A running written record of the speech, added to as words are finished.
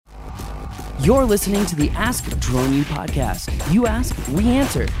You're listening to the Ask Drone U podcast. You ask, we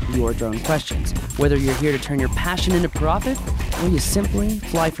answer your drone questions. Whether you're here to turn your passion into profit or you simply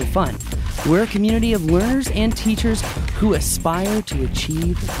fly for fun, we're a community of learners and teachers who aspire to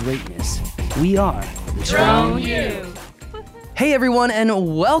achieve greatness. We are Drone U. Hey everyone,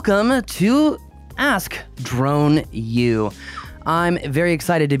 and welcome to Ask Drone U. I'm very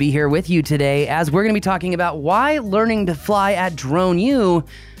excited to be here with you today as we're going to be talking about why learning to fly at Drone U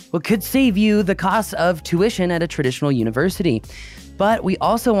could save you the cost of tuition at a traditional university. But we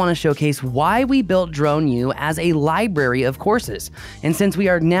also want to showcase why we built Drone U as a library of courses. And since we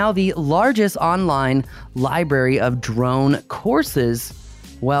are now the largest online library of drone courses,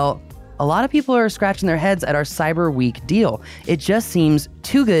 well, a lot of people are scratching their heads at our Cyber Week deal. It just seems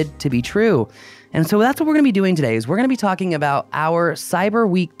too good to be true. And so that's what we're going to be doing today is we're going to be talking about our Cyber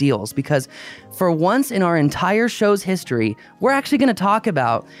Week deals, because for once in our entire show's history, we're actually going to talk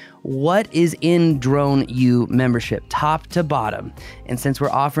about what is in Drone U membership, top to bottom. And since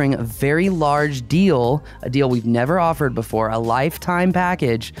we're offering a very large deal, a deal we've never offered before, a lifetime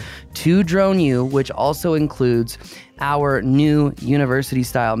package to Drone U, which also includes our new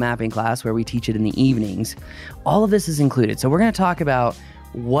university-style mapping class where we teach it in the evenings, all of this is included. So we're going to talk about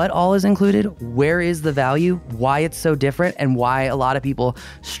what all is included, where is the value, why it's so different, and why a lot of people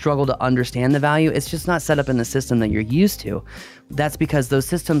struggle to understand the value. It's just not set up in the system that you're used to. That's because those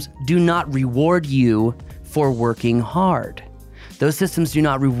systems do not reward you for working hard. Those systems do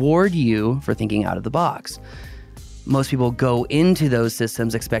not reward you for thinking out of the box. Most people go into those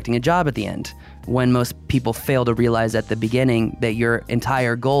systems expecting a job at the end, when most people fail to realize at the beginning that your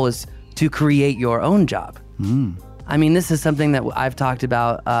entire goal is to create your own job. I mean, this is something that I've talked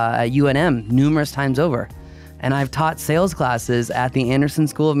about at UNM numerous times over. And I've taught sales classes at the Anderson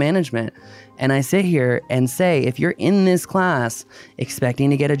School of Management. And I sit here and say, if you're in this class expecting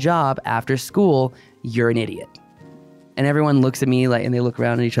to get a job after school, you're an idiot. And everyone looks at me like, and they look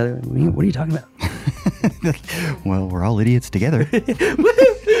around at each other. What are you talking about? Well, we're all idiots together.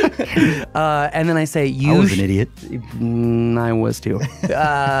 And then I say, I was an idiot. I was too.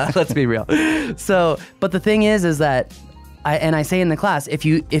 Let's be real. So, but the thing is that, I say in the class, if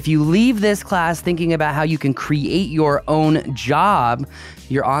you leave this class thinking about how you can create your own job,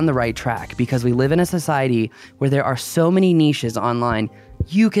 you're on the right track, because we live in a society where there are so many niches online.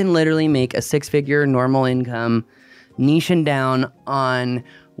 You can literally make a six-figure normal income niching down on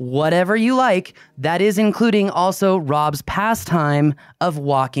whatever you like. That is including also Rob's pastime of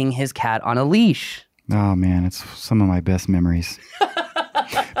walking his cat on a leash. Oh man, it's some of my best memories.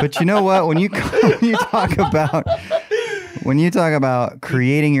 But you know what? When you talk about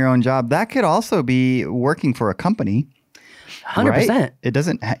creating your own job, that could also be working for a company. 100%. Right? It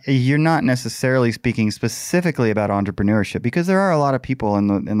doesn't. You're not necessarily speaking specifically about entrepreneurship, because there are a lot of people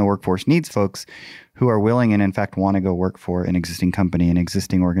in the workforce needs folks who are willing and in fact want to go work for an existing company, an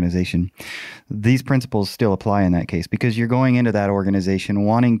existing organization. These principles still apply in that case, because you're going into that organization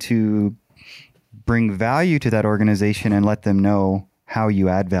wanting to bring value to that organization and let them know how you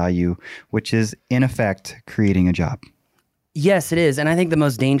add value, which is in effect creating a job. Yes, it is. And I think the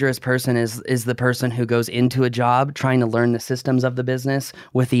most dangerous person is the person who goes into a job trying to learn the systems of the business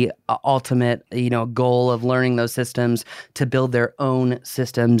with the ultimate, goal of learning those systems to build their own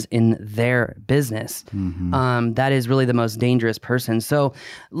systems in their business. Mm-hmm. That is really the most dangerous person. So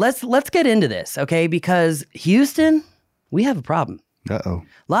let's get into this, okay? Because Houston, we have a problem. Uh-oh.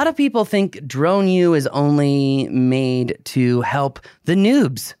 A lot of people think Drone U is only made to help the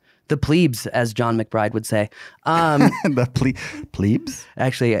noobs. The plebes, as John McBride would say. The plebes?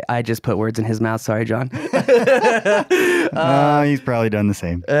 Actually, I just put words in his mouth. Sorry, John. He's probably done the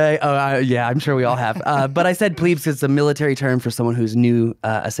same. Yeah, I'm sure we all have. But I said plebes because it's a military term for someone who's new,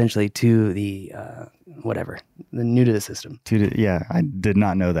 essentially, to the new to the system. Yeah, I did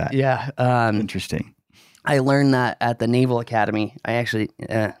not know that. Yeah. Interesting. I learned that at the Naval Academy. I actually,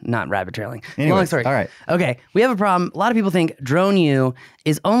 not rabbit trailing. Anyways, long story. All right. Okay, we have a problem. A lot of people think Drone U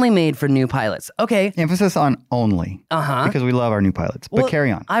is only made for new pilots. Okay. Emphasis on only. Uh-huh. Because we love our new pilots. But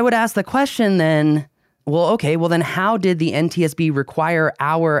carry on. I would ask the question then, then how did the NTSB require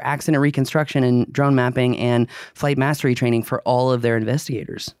our accident reconstruction and drone mapping and flight mastery training for all of their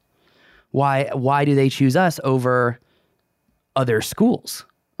investigators? Why do they choose us over other schools?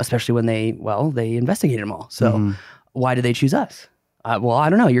 Especially when they investigated them all. So why did they choose us? I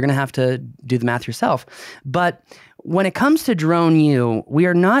don't know. You're going to have to do the math yourself. But when it comes to Drone U, we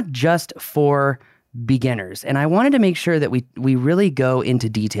are not just for beginners. And I wanted to make sure that we really go into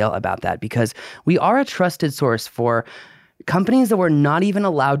detail about that, because we are a trusted source for companies that we're not even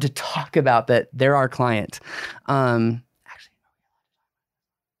allowed to talk about that they're our client.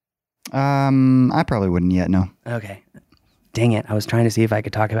 I probably wouldn't yet, no. Okay. Dang it. I was trying to see if I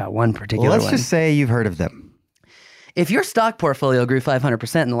could talk about one particular Well, let's one. just say you've heard of them. If your stock portfolio grew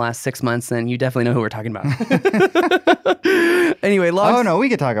 500% in the last 6 months, then you definitely know who we're talking about. Anyway, Oh, no, we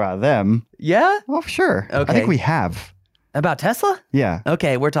could talk about them. Yeah? Oh, sure. Okay. I think we have. About Tesla? Yeah.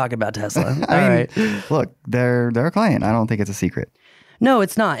 Okay, we're talking about Tesla. All I mean, right. look, they're a client. I don't think it's a secret. No,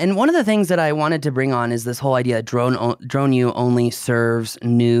 it's not. And one of the things that I wanted to bring on is this whole idea that DroneU only serves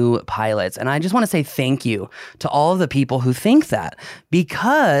new pilots. And I just want to say thank you to all of the people who think that,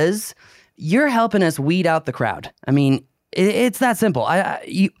 because you're helping us weed out the crowd. I mean, it's that simple.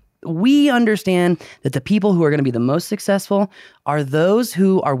 We understand that the people who are going to be the most successful are those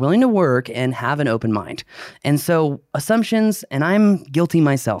who are willing to work and have an open mind. And so assumptions, and I'm guilty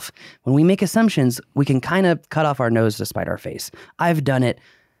myself, when we make assumptions, we can kind of cut off our nose to spite our face. I've done it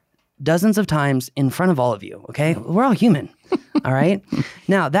dozens of times in front of all of you, okay? We're all human, all right?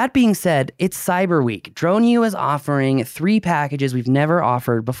 Now, that being said, it's Cyber Week. DroneU is offering 3 packages we've never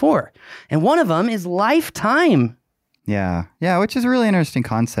offered before. And one of them is lifetime. Yeah. Yeah, which is a really interesting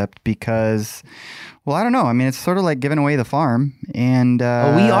concept because, well, I don't know. I mean, it's sort of like giving away the farm. And We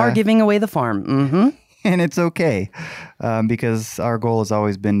are giving away the farm. Mm-hmm. And it's okay because our goal has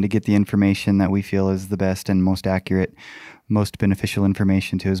always been to get the information that we feel is the best and most accurate, most beneficial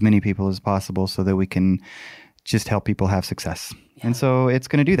information to as many people as possible so that we can just help people have success. Yeah. And so it's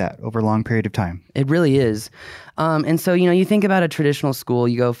going to do that over a long period of time. It really is. And so, you think about a traditional school,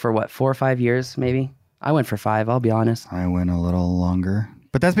 you go for what, 4 or 5 years maybe? I went for 5, I'll be honest. I went a little longer.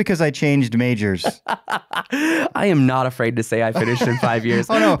 But that's because I changed majors. I am not afraid to say I finished in 5 years.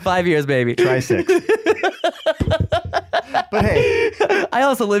 Oh, no. 5 years, baby. Try 6. But hey. I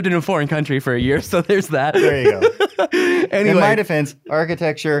also lived in a foreign country for a year, so there's that. There you go. Anyway. In my defense,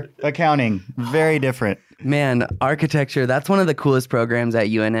 architecture, accounting, very different. Man, architecture, that's one of the coolest programs at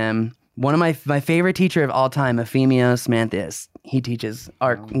UNM. One of my favorite teacher of all time, Ephemios Manthis. He teaches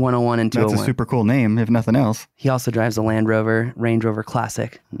Arc 101 and 201. That's a super cool name, if nothing else. He also drives a Land Rover, Range Rover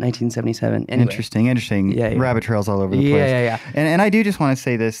Classic, 1977. Anyway. Interesting. Yeah. Rabbit trails all over the place. Yeah. And I do just want to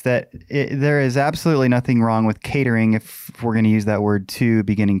say this, that there is absolutely nothing wrong with catering, if we're going to use that word, to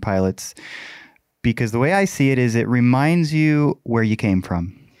beginning pilots. Because the way I see it is it reminds you where you came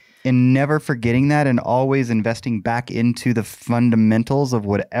from. And never forgetting that and always investing back into the fundamentals of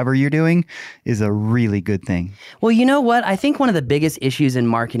whatever you're doing is a really good thing. Well, you know what? I think one of the biggest issues in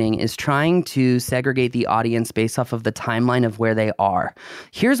marketing is trying to segregate the audience based off of the timeline of where they are.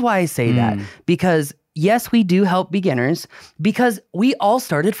 Here's why I say that. Because yes, we do help beginners because we all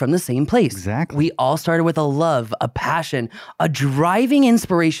started from the same place. Exactly. We all started with a love, a passion, a driving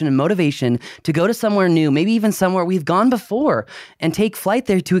inspiration and motivation to go to somewhere new, maybe even somewhere we've gone before, and take flight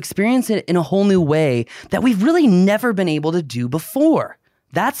there to experience it in a whole new way that we've really never been able to do before.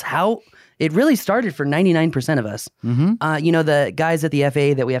 That's how it really started for 99% of us. Mm-hmm. The guys at the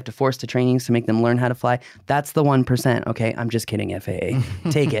FAA that we have to force to trainings to make them learn how to fly, that's the 1%. Okay, I'm just kidding, FAA.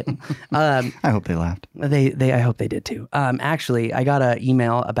 Take it. I hope they laughed. I hope they did too. Actually, I got an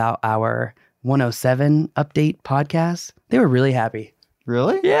email about our 107 update podcast. They were really happy.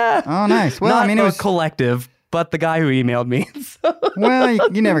 Really? Yeah. Oh, nice. Well, Not I mean, it was collective, but the guy who emailed me. Well,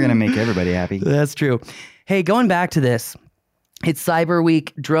 you're never going to make everybody happy. That's true. Hey, going back to this, it's Cyber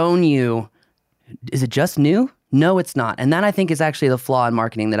Week. DroneU. Is it just new? No, it's not. And that, I think, is actually the flaw in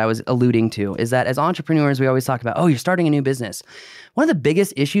marketing that I was alluding to, is that as entrepreneurs, we always talk about, oh, you're starting a new business. One of the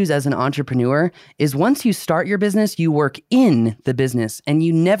biggest issues as an entrepreneur is once you start your business, you work in the business and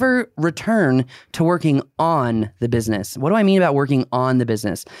you never return to working on the business. What do I mean about working on the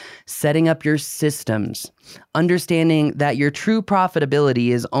business? Setting up your systems, understanding that your true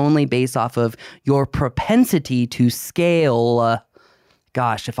profitability is only based off of your propensity to scale.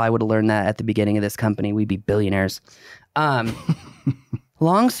 Gosh, if I would have learned that at the beginning of this company, we'd be billionaires.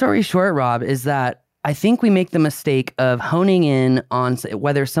 Long story short, Rob, is that I think we make the mistake of honing in on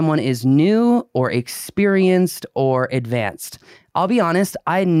whether someone is new or experienced or advanced. I'll be honest,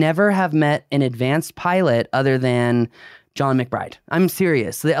 I never have met an advanced pilot other than John McBride. I'm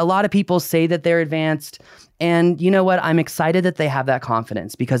serious. A lot of people say that they're advanced. And you know what? I'm excited that they have that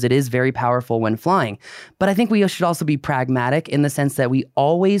confidence because it is very powerful when flying. But I think we should also be pragmatic in the sense that we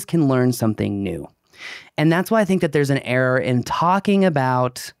always can learn something new. And that's why I think that there's an error in talking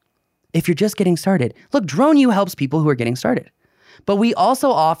about if you're just getting started. Look, DroneU helps people who are getting started. But we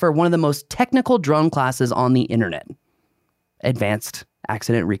also offer one of the most technical drone classes on the internet, Advanced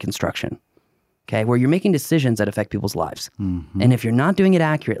Accident Reconstruction. Okay, where you're making decisions that affect people's lives. Mm-hmm. And if you're not doing it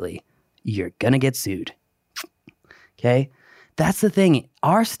accurately, you're going to get sued. Okay, that's the thing.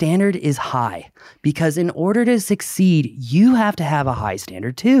 Our standard is high because in order to succeed, you have to have a high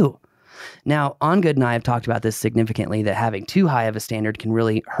standard too. Now, Ongood and I have talked about this significantly, that having too high of a standard can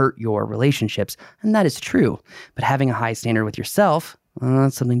really hurt your relationships. And that is true. But having a high standard with yourself,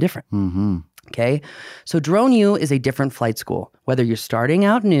 that's something different. Okay. So Drone U is a different flight school. Whether you're starting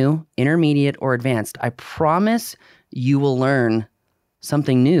out new, intermediate, or advanced, I promise you will learn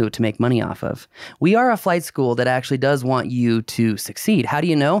something new to make money off of. We are a flight school that actually does want you to succeed. How do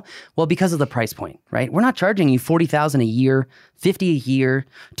you know? Well, because of the price point, right? We're not charging you $40,000 a year, $50,000 a year,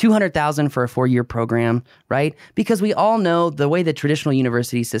 $200,000 for a 4-year program, right? Because we all know the way the traditional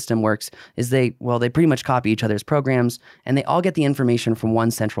university system works is they pretty much copy each other's programs, and they all get the information from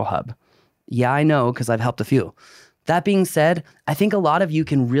one central hub. Yeah, I know, because I've helped a few. That being said, I think a lot of you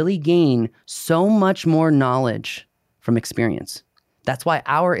can really gain so much more knowledge from experience. That's why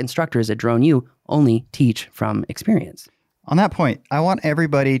our instructors at Drone U only teach from experience. On that point, I want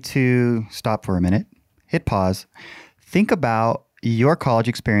everybody to stop for a minute, hit pause, think about your college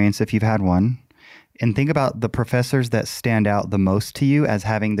experience if you've had one, and think about the professors that stand out the most to you as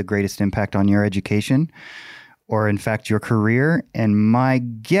having the greatest impact on your education or, in fact, your career. And my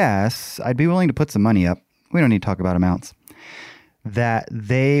guess, I'd be willing to put some money up. We don't need to talk about amounts. That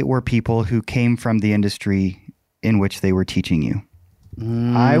they were people who came from the industry in which they were teaching you.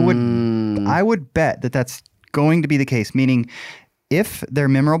 I would bet that that's going to be the case, meaning if they're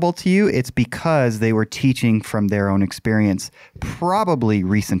memorable to you, it's because they were teaching from their own experience, probably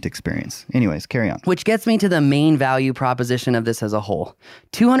recent experience. Anyways, carry on. Which gets me to the main value proposition of this as a whole.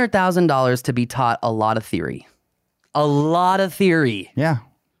 $200,000 to be taught a lot of theory. A lot of theory. Yeah.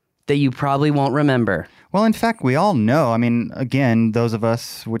 That you probably won't remember. Well, in fact, we all know. I mean, again, those of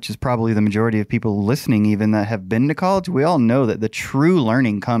us, which is probably the majority of people listening even that have been to college, we all know that the true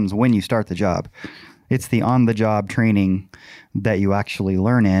learning comes when you start the job. It's the on-the-job training that you actually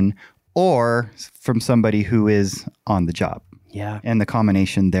learn in, or from somebody who is on the job. Yeah. And the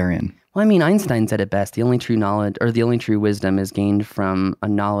combination therein. Well, I mean, Einstein said it best. The only true knowledge, or the only true wisdom, is gained from a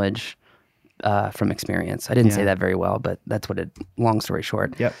knowledge from experience. I didn't say that very well, but that's what it, long story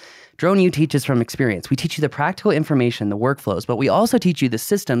short. Yep. Drone U teaches from experience. We teach you the practical information, the workflows, but we also teach you the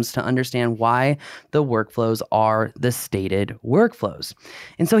systems to understand why the workflows are the stated workflows.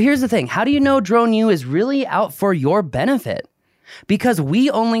 And so here's the thing. How do you know Drone U is really out for your benefit? Because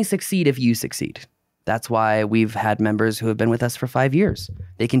we only succeed if you succeed. That's why we've had members who have been with us for 5 years.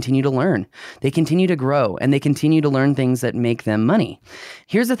 They continue to learn, they continue to grow, and they continue to learn things that make them money.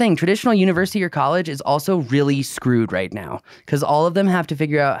 Here's the thing. Traditional university or college is also really screwed right now because all of them have to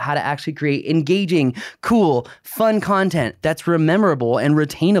figure out how to actually create engaging, cool, fun content that's rememberable and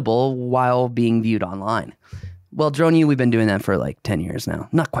retainable while being viewed online. Well, Drone U, we've been doing that for like 10 years now.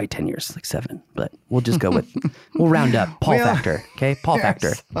 Not quite 10 years, like 7, but we'll just go with, we'll round up. Paul Factor, okay? Paul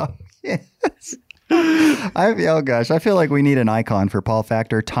Factor. Yes. Oh gosh, I feel like we need an icon for Paul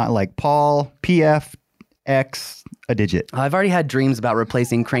Factor, like Paul, PF, X, a digit. I've already had dreams about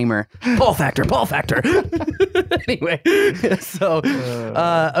replacing Kramer. Paul Factor, Paul Factor. Anyway, so,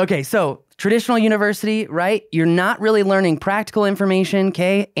 okay, so traditional university, right? You're not really learning practical information,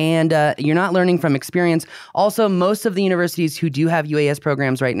 okay? And you're not learning from experience. Also, most of the universities who do have UAS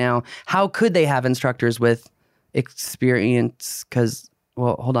programs right now, how could they have instructors with experience? Because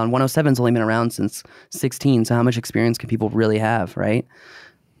well, hold on. 107's only been around since 16. So how much experience can people really have, right?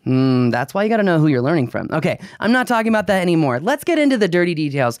 That's why you got to know who you're learning from. Okay, I'm not talking about that anymore. Let's get into the dirty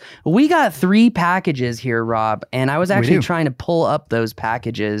details. We got 3 packages here, Rob, and I was actually trying to pull up those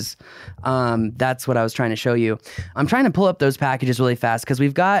packages. That's what I was trying to show you. I'm trying to pull up those packages really fast because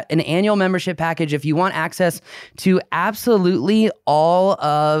we've got an annual membership package. If you want access to absolutely all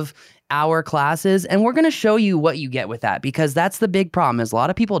of our classes, and we're going to show you what you get with that, because that's the big problem is a lot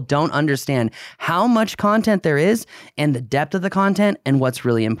of people don't understand how much content there is and the depth of the content and what's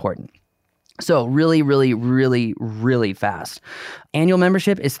really important. So really, really, really, really fast. Annual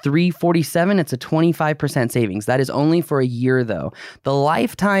membership is $347. It's a 25% savings. That is only for a year though. The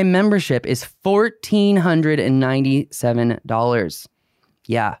lifetime membership is $1,497.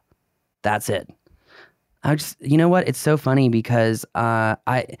 Yeah, that's it. You know what? It's so funny because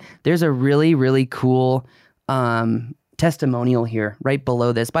there's a really, really cool testimonial here right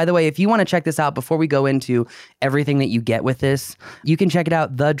below this. By the way, if you want to check this out before we go into everything that you get with this, you can check it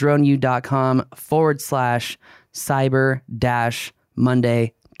out,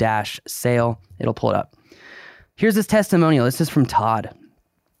 thedroneu.com/cyber-monday-sale. It'll pull it up. Here's this testimonial. This is from Todd.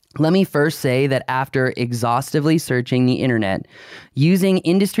 Let me first say that after exhaustively searching the internet, using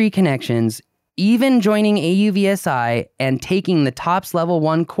industry connections, even joining AUVSI and taking the TOPS Level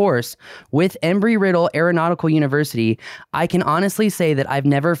 1 course with Embry-Riddle Aeronautical University, I can honestly say that I've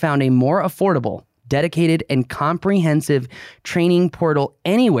never found a more affordable, dedicated, and comprehensive training portal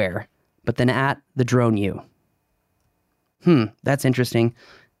anywhere but then at the Drone U. That's interesting.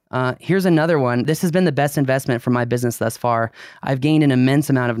 Here's another one. This has been the best investment for my business thus far. I've gained an immense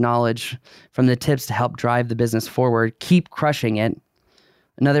amount of knowledge from the tips to help drive the business forward. Keep crushing it.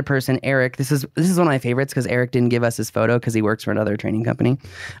 Another person, Eric. This is one of my favorites because Eric didn't give us his photo because he works for another training company.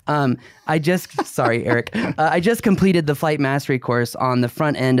 Sorry, Eric. I just completed the flight mastery course on the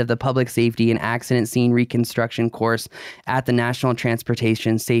front end of the public safety and accident scene reconstruction course at the National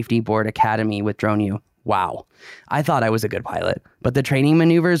Transportation Safety Board Academy with Drone U. Wow. I thought I was a good pilot, but the training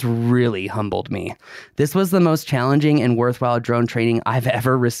maneuvers really humbled me. This was the most challenging and worthwhile drone training I've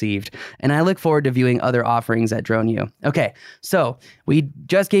ever received, and I look forward to viewing other offerings at Drone U. Okay, so we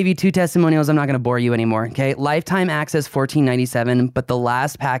just gave you 2 testimonials. I'm not going to bore you anymore, okay? Lifetime access, $14.97, but the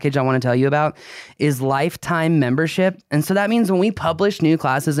last package I want to tell you about is lifetime membership, and so that means when we publish new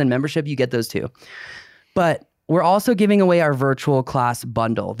classes and membership, you get those too. But we're also giving away our virtual class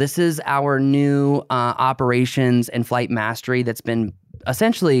bundle. This is our new operations and flight mastery that's been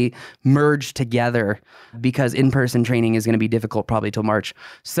essentially merged together because in-person training is going to be difficult probably till March.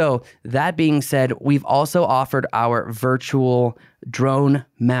 So that being said, we've also offered our virtual drone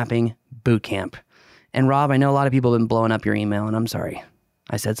mapping bootcamp. And Rob, I know a lot of people have been blowing up your email, and I'm sorry.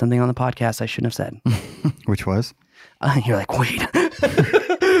 I said something on the podcast I shouldn't have said. Which was? You're like, wait.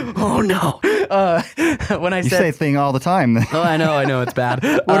 Oh no. When I you say thing all the time. Oh, I know it's bad.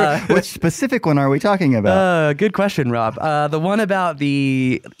 Which specific one are we talking about? Good question, Rob. The one about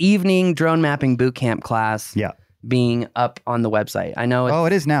the evening drone mapping bootcamp class. Yeah. Being up on the website. I know.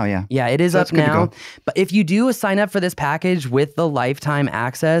 It is now. Yeah. Yeah, it is up now. But if you do sign up for this package with the lifetime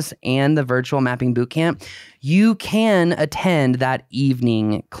access and the virtual mapping bootcamp, you can attend that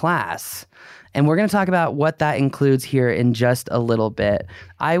evening class. And we're going to talk about what that includes here in just a little bit.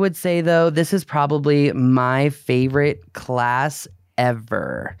 I would say, though, this is probably my favorite class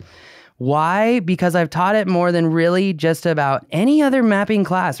ever. Why? Because I've taught it more than really just about any other mapping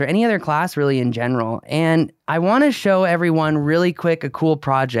class or any other class really in general. And I want to show everyone really quick a cool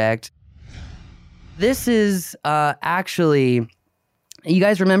project. This is actually... You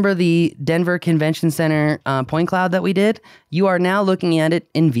guys remember the Denver Convention Center point cloud that we did? You are now looking at it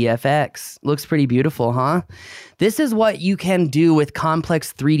in VFX. Looks pretty beautiful, huh? This is what you can do with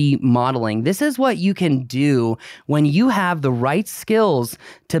complex 3D modeling. This is what you can do when you have the right skills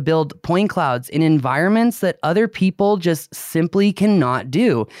to build point clouds in environments that other people just simply cannot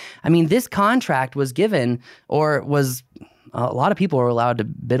do. I mean, this contract was given or was... A lot of people are allowed to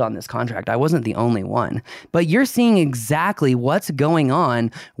bid on this contract. I wasn't the only one. But you're seeing exactly what's going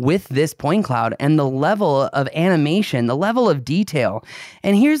on with this point cloud and the level of animation, the level of detail.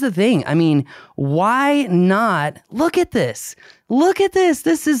 And here's the thing. I mean, why not? Look at this. Look at this.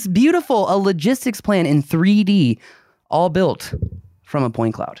 This is beautiful. A logistics plan in 3D, all built from a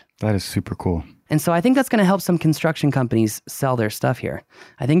point cloud. That is super cool. And so I think that's going to help some construction companies sell their stuff here.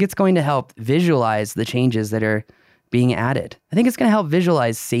 I think it's going to help visualize the changes that are being added. I think it's going to help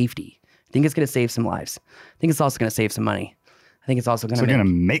visualize safety. I think it's going to save some lives. I think it's also going to save some money. I think it's also going to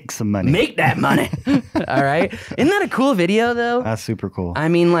make some money. Make that money. All right. Isn't that a cool video though? That's super cool. I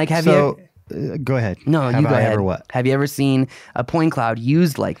mean, like, go ahead. No, you go ahead. Ever what? Have you ever seen a point cloud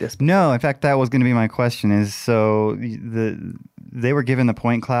used like this before? No, in fact, that was going to be my question is, so they were given the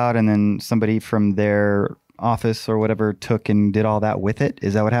point cloud and then somebody from their office or whatever took and did all that with it?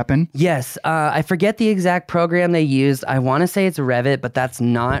 Is that what happened? Yes. I forget the exact program they used. I want to say it's Revit, but that's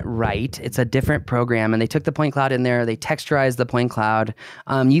not right. It's a different program. And they took the point cloud in there. They texturized the point cloud.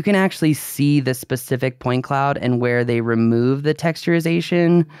 You can actually see the specific point cloud and where they remove the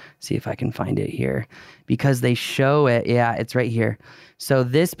texturization. See if I can find it here. Because they show it. Yeah, it's right here. So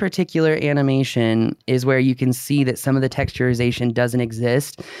this particular animation is where you can see that some of the texturization doesn't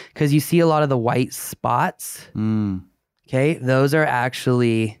exist because you see a lot of the white spots. Okay, those are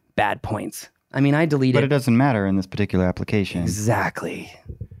actually bad points. I mean, I deleted. But it doesn't matter in this particular application. Exactly.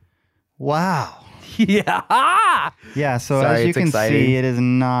 Wow. Yeah. Yeah, so Sorry, as you can see, it is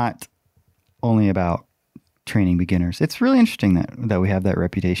not only about training beginners. It's really interesting that we have that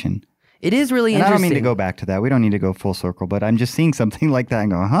reputation. It is really and interesting. I don't mean to go back to that. We don't need to go full circle, but I'm just seeing something like that and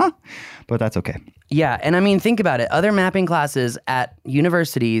going, huh? But that's okay. Yeah, and I mean, think about it. Other mapping classes at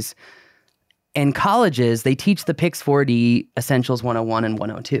universities and colleges, they teach the Pix4D Essentials 101 and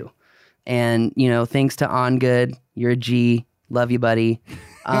 102. And, you know, thanks to OnGood, you're a G, love you, buddy.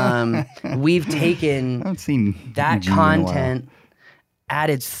 We've taken that content,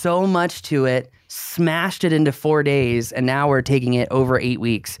 added so much to it, smashed it into 4 days, and now we're taking it over 8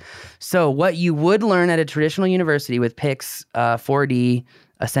 weeks. So what you would learn at a traditional university with Pix 4D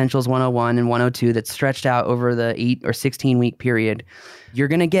Essentials 101 and 102 that's stretched out over the 8 or 16 week period. You're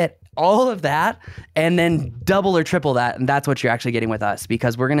going to get all of that and then double or triple that. And that's what you're actually getting with us,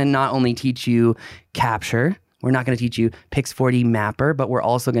 because we're going to not only teach you Capture, we're not going to teach you Pix4D Mapper, but we're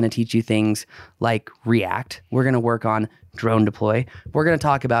also going to teach you things like React. We're going to work on Drone Deploy. We're going to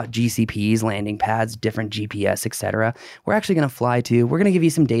talk about GCPs, landing pads, different GPS, etc. We're actually going to fly too. We're going to give you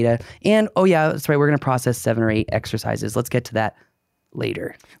some data. And oh yeah, that's right, we're going to process 7 or 8 exercises. Let's get to that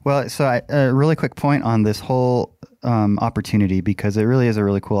later. Well, so a really quick point on this whole opportunity, because it really is a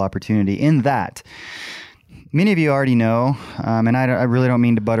really cool opportunity in that many of you already know, and I really don't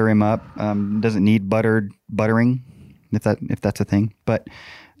mean to butter him up. Doesn't need buttering, if that's a thing. But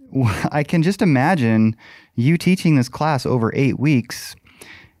I can just imagine you teaching this class over 8 weeks.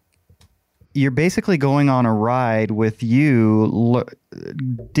 You're basically going on a ride with you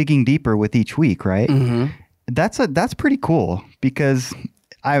digging deeper with each week, right? Mm-hmm. That's pretty cool, because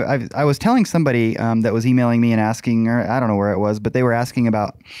I was telling somebody that was emailing me and asking, or I don't know where it was, but they were asking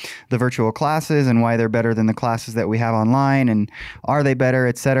about the virtual classes and why they're better than the classes that we have online, and are they better,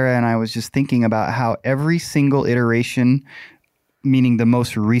 et cetera. And I was just thinking about how every single iteration, meaning the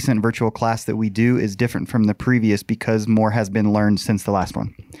most recent virtual class that we do, is different from the previous because more has been learned since the last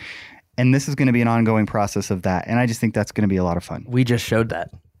one. And this is going to be an ongoing process of that. And I just think that's going to be a lot of fun. We just showed that.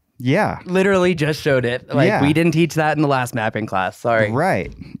 Yeah. Literally just showed it. We didn't teach that in the last mapping class. Sorry.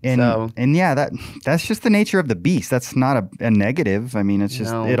 Right. And yeah, that's just the nature of the beast. That's not a negative. I mean, it's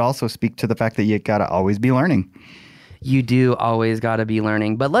just, it also speaks to the fact that you got to always be learning. You do always got to be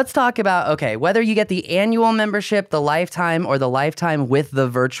learning. But let's talk about, okay, whether you get the annual membership, the lifetime, or the lifetime with the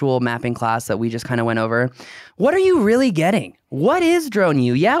virtual mapping class that we just kind of went over, what are you really getting? What is Drone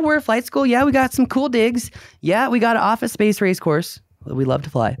U? Yeah, we're a flight school. Yeah, we got some cool digs. Yeah, we got an office space race course. We love to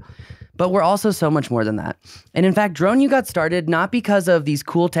fly. But we're also so much more than that. And in fact, Drone U got started not because of these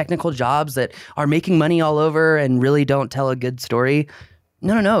cool technical jobs that are making money all over and really don't tell a good story.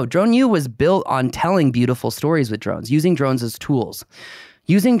 No. Drone U was built on telling beautiful stories with drones, using drones as tools,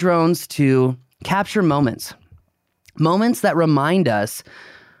 using drones to capture moments that remind us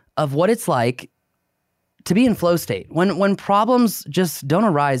of what it's like to be in flow state, when problems just don't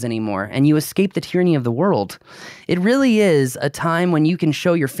arise anymore and you escape the tyranny of the world. It really is a time when you can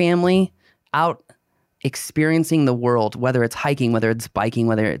show your family out experiencing the world, whether it's hiking, whether it's biking,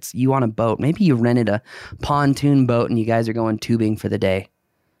 whether it's you on a boat. Maybe you rented a pontoon boat and you guys are going tubing for the day.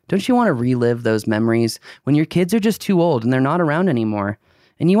 Don't you want to relive those memories when your kids are just too old and they're not around anymore,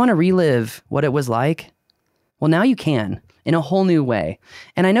 and you want to relive what it was like? Well, now you can, in a whole new way.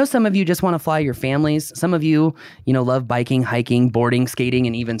 And I know some of you just want to fly your families. Some of you, love biking, hiking, boarding, skating,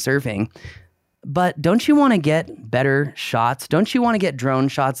 and even surfing. But don't you want to get better shots? Don't you want to get drone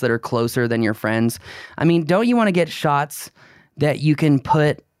shots that are closer than your friends? I mean, don't you want to get shots that you can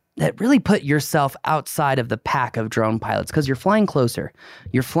that really put yourself outside of the pack of drone pilots, because you're flying closer,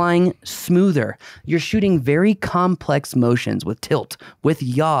 you're flying smoother, you're shooting very complex motions with tilt, with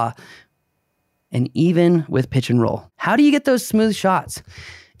yaw, and even with pitch and roll. How do you get those smooth shots?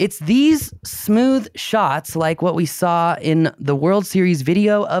 It's these smooth shots, like what we saw in the World Series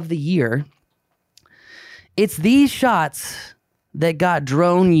Video of the Year. It's these shots that got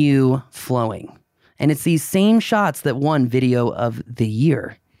Drone U flowing. And it's these same shots that won Video of the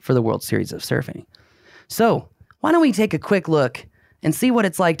Year for the World Series of Surfing. So why don't we take a quick look and see what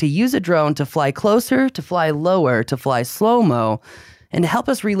it's like to use a drone to fly closer, to fly lower, to fly slow-mo, and to help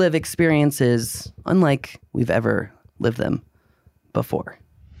us relive experiences unlike we've ever lived them before.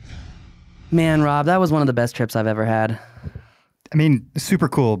 Man, Rob, that was one of the best trips I've ever had. I mean, super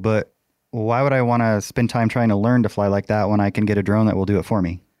cool, but why would I want to spend time trying to learn to fly like that when I can get a drone that will do it for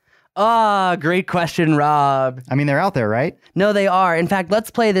me? Great question, Rob. I mean, they're out there, right? No, they are. In fact,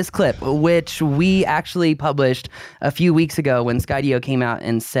 let's play this clip, which we actually published a few weeks ago when Skydio came out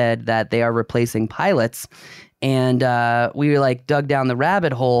and said that they are replacing pilots. And we dug down the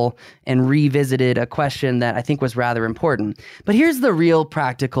rabbit hole and revisited a question that I think was rather important. But here's the real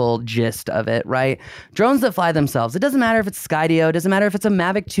practical gist of it, right? Drones that fly themselves. It doesn't matter if it's Skydio. It doesn't matter if it's a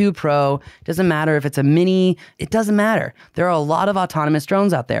Mavic 2 Pro. It doesn't matter if it's a Mini. It doesn't matter. There are a lot of autonomous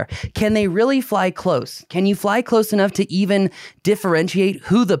drones out there. Can they really fly close? Can you fly close enough to even differentiate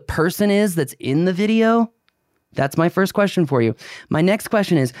who the person is that's in the video? That's my first question for you. My next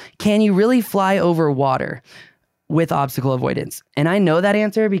question is, can you really fly over water with obstacle avoidance? And I know that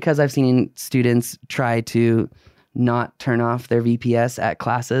answer because I've seen students try to not turn off their VPS at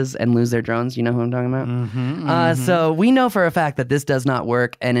classes and lose their drones. You know who I'm talking about? So we know for a fact that this does not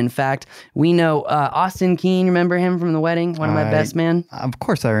work. And in fact, we know Austin Keene, remember him from the wedding? One of my best men? Of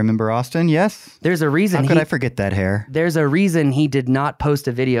course I remember Austin, yes. There's a reason. How could I forget that hair? There's a reason he did not post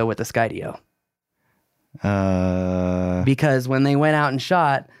a video with the Skydio. Because when they went out and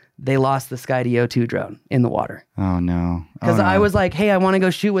shot, they lost the Skydio 2 drone in the water. Oh, no. Because I was like, hey, I want to go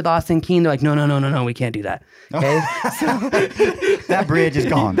shoot with Austin Keene. They're like, no, we can't do that. Okay? That bridge is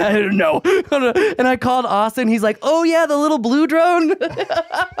gone. No. And I called Austin. He's like, oh, yeah, the little blue drone. That's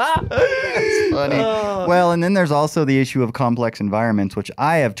funny. Well, and then there's also the issue of complex environments, which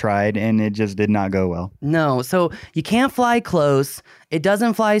I have tried, and it just did not go well. No. So you can't fly close. It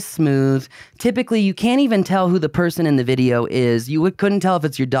doesn't fly smooth. Typically, you can't even tell who the person in the video is. You couldn't tell if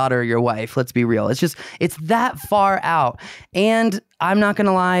it's your daughter or your wife. Let's be real. It's that far out. And I'm not going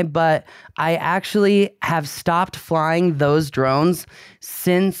to lie, but I actually have stopped flying those drones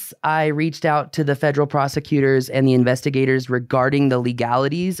since I reached out to the federal prosecutors and the investigators regarding the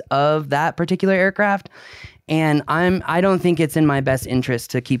legalities of that particular aircraft. And I don't think it's in my best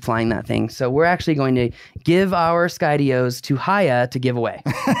interest to keep flying that thing. So we're actually going to give our Skydios to Haya to give away.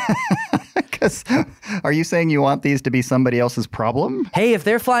 Because are you saying you want these to be somebody else's problem? Hey, if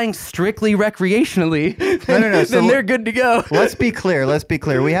they're flying strictly recreationally, no. then they're good to go. Let's be clear.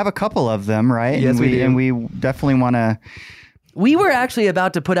 We have a couple of them, right? Yes, we do. And we definitely want to... We were actually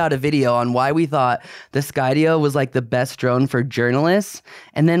about to put out a video on why we thought the Skydio was like the best drone for journalists.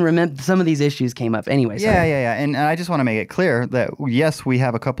 And then remember, some of these issues came up anyway. Yeah. And I just want to make it clear that, yes, we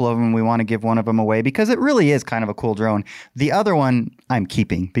have a couple of them. We want to give one of them away because it really is kind of a cool drone. The other one I'm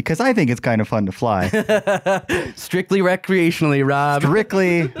keeping because I think it's kind of fun to fly. Strictly recreationally, Rob.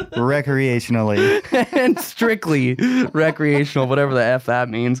 Strictly recreationally. And strictly recreational, whatever the F that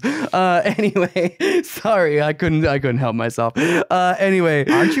means. Anyway, sorry, I couldn't help myself. Anyway.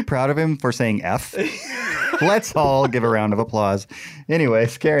 Aren't you proud of him for saying F? Let's all give a round of applause. Anyway,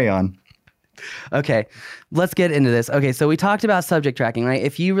 carry on. Okay, let's get into this. Okay, so we talked about subject tracking, right?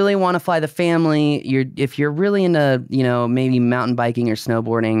 If you really want to fly the family, if you're really into, maybe mountain biking or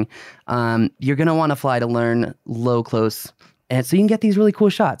snowboarding, you're going to want to fly to learn low close. And so you can get these really cool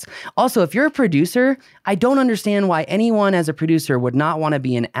shots. Also, if you're a producer, I don't understand why anyone as a producer would not want to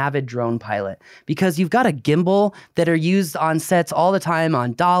be an avid drone pilot because you've got a gimbal that are used on sets all the time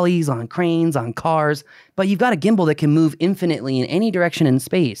on dollies, on cranes, on cars, but you've got a gimbal that can move infinitely in any direction in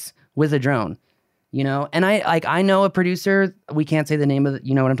space with a drone. And I know a producer, we can't say the name of it,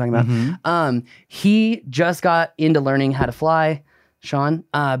 you know what I'm talking about. Mm-hmm. He just got into learning how to fly, Sean,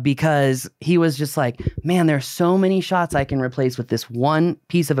 because he was just like, man, there's so many shots I can replace with this one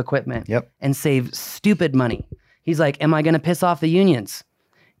piece of equipment and save stupid money. He's like, am I going to piss off the unions?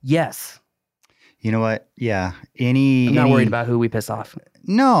 Yes. You know what? Yeah. I'm not worried about who we piss off.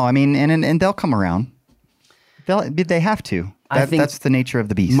 No, I mean, and they'll come around. They have to. I think that's the nature of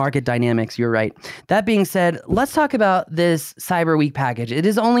the beast. Market dynamics, you're right. That being said, let's talk about this Cyber Week package. It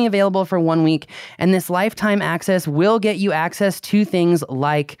is only available for 1 week, and this lifetime access will get you access to things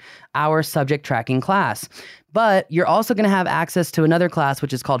like our subject tracking class. But you're also going to have access to another class,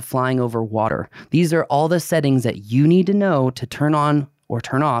 which is called Flying Over Water. These are all the settings that you need to know to turn on or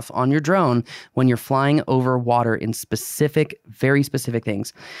turn off on your drone when you're flying over water in very specific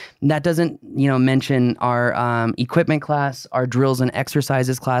things. And that doesn't, mention our equipment class, our drills and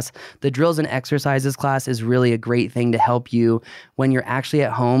exercises class. The drills and exercises class is really a great thing to help you when you're actually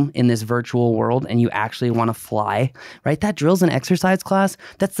at home in this virtual world and you actually want to fly, right? That drills and exercise class,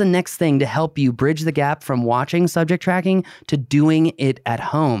 that's the next thing to help you bridge the gap from watching subject tracking to doing it at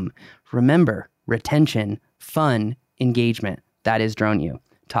home. Remember, retention, fun, engagement. That is Drone U,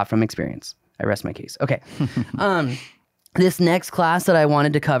 taught from experience. I rest my case. Okay. This next class that I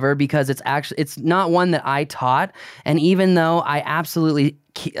wanted to cover, because it's not one that I taught. And even though I absolutely,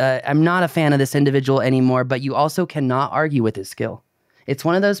 I'm not a fan of this individual anymore, but you also cannot argue with his skill. It's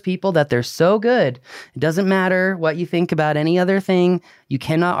one of those people that they're so good. It doesn't matter what you think about any other thing. You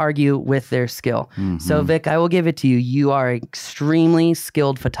cannot argue with their skill. Mm-hmm. So Vic, I will give it to you. You are an extremely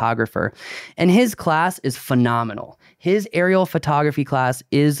skilled photographer. And his class is phenomenal. His aerial photography class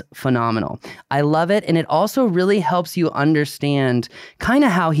is phenomenal. I love it. And it also really helps you understand kind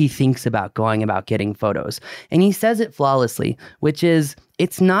of how he thinks about going about getting photos. And he says it flawlessly, which is,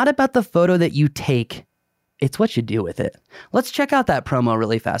 it's not about the photo that you take. It's what you do with it. Let's check out that promo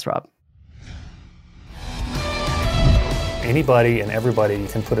really fast, Rob. Anybody and everybody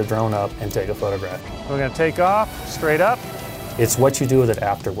can put a drone up and take a photograph. We're going to take off, straight up. It's what you do with it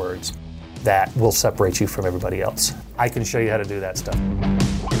afterwards that will separate you from everybody else. I can show you how to do that stuff.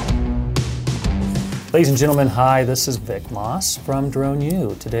 Ladies and gentlemen, hi, this is Vic Moss from Drone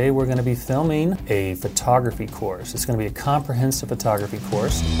U. Today we're going to be filming a photography course. It's going to be a comprehensive photography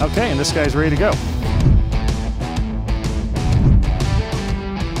course. Okay, and this guy's ready to go.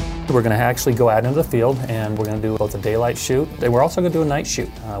 We're going to actually go out into the field and we're going to do both a daylight shoot. We're also going to do a night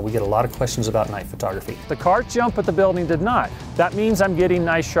shoot. We get a lot of questions about night photography. The cart jump at the building did not. That means I'm getting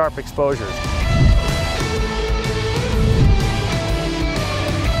nice sharp exposures.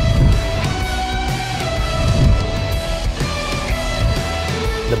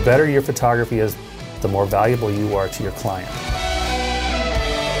 The better your photography is, the more valuable you are to your client.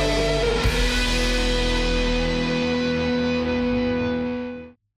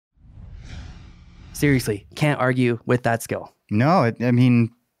 Seriously, can't argue with that skill. No, I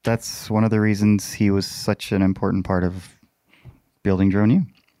mean, that's one of the reasons he was such an important part of building Drone U,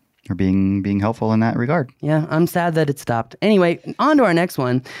 or being helpful in that regard. Yeah, I'm sad that it stopped. Anyway, on to our next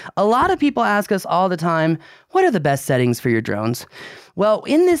one. A lot of people ask us all the time, what are the best settings for your drones? Well,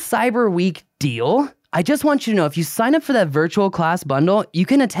 in this Cyber Week deal, I just want you to know, if you sign up for that virtual class bundle, you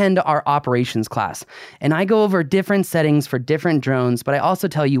can attend our operations class. And I go over different settings for different drones, but I also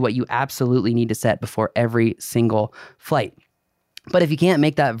tell you what you absolutely need to set before every single flight. But if you can't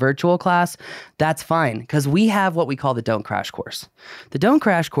make that virtual class, that's fine, because we have what we call the Don't Crash course. The Don't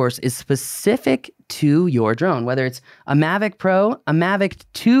Crash course is specific to your drone, whether it's a Mavic Pro, a Mavic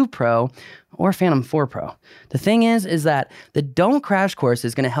 2 Pro, or Phantom 4 Pro. The thing is that the Don't Crash course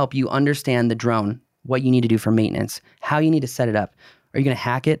is going to help you understand the drone, what you need to do for maintenance, how you need to set it up. Are you going to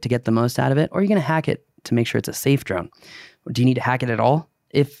hack it to get the most out of it? Or are you going to hack it to make sure it's a safe drone? Do you need to hack it at all?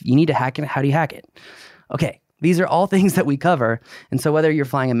 If you need to hack it, how do you hack it? Okay, these are all things that we cover. And so whether you're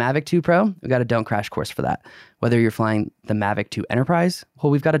flying a Mavic 2 Pro, we've got a Don't Crash course for that. Whether you're flying the Mavic 2 Enterprise, well,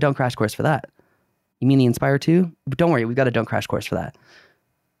 we've got a Don't Crash course for that. You mean the Inspire 2? Don't worry, we've got a Don't Crash course for that.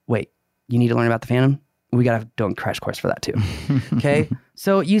 Wait, you need to learn about the Phantom? We got a Don't Crash course for that too. Okay.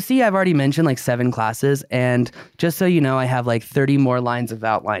 So you see, I've already mentioned like 7 classes, and just so you know, I have like 30 more lines of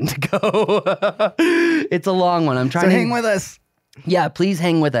outline to go. It's a long one. I'm trying to hang with us. Yeah, please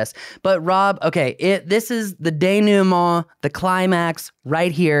hang with us. But Rob, okay, this is the denouement, the climax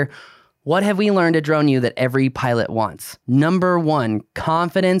right here. What have we learned at Drone U that every pilot wants? Number 1,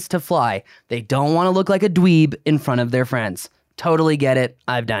 confidence to fly. They don't want to look like a dweeb in front of their friends. Totally get it.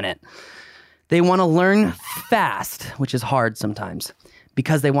 I've done it. They want to learn fast, which is hard sometimes,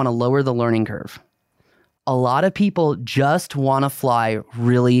 because they want to lower the learning curve. A lot of people just want to fly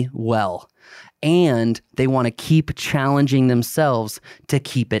really well, and they want to keep challenging themselves to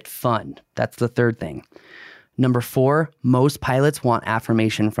keep it fun. That's the third thing. Number 4, most pilots want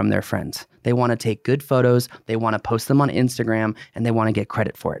affirmation from their friends. They want to take good photos, they want to post them on Instagram, and they want to get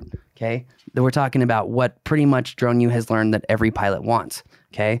credit for it, okay? We're talking about what pretty much Drone U has learned that every pilot wants,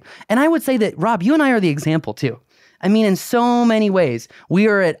 okay? And I would say that, Rob, you and I are the example too. I mean, in so many ways, we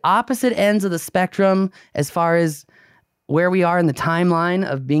are at opposite ends of the spectrum as far as where we are in the timeline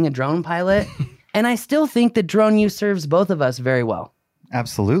of being a drone pilot. And I still think that Drone U serves both of us very well.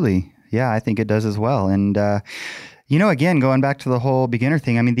 Absolutely. Yeah, I think it does as well. And, again, going back to the whole beginner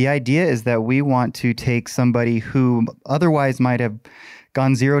thing, I mean, the idea is that we want to take somebody who otherwise might have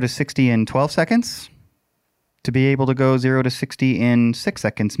gone 0 to 60 in 12 seconds to be able to go 0 to 60 in 6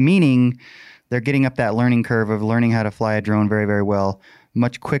 seconds, meaning they're getting up that learning curve of learning how to fly a drone very, very well,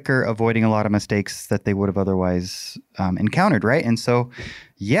 much quicker, avoiding a lot of mistakes that they would have otherwise encountered, right? And so,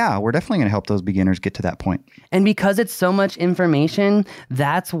 yeah, we're definitely going to help those beginners get to that point. And because it's so much information,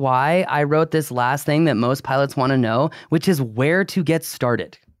 that's why I wrote this last thing that most pilots want to know, which is where to get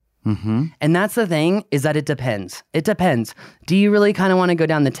started. Mm-hmm. And that's the thing, is that it depends. It depends. Do you really kind of want to go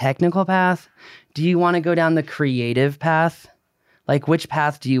down the technical path? Do you want to go down the creative path? Like, which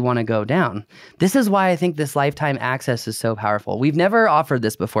path do you want to go down? This is why I think this lifetime access is so powerful. We've never offered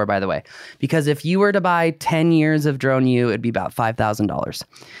this before, by the way, because if you were to buy 10 years of Drone U, it'd be about $5,000.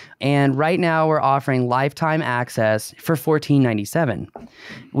 And right now we're offering lifetime access for $14.97.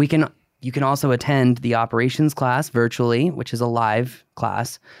 You can also attend the operations class virtually, which is a live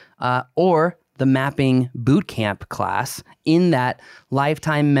class, or the mapping bootcamp class in that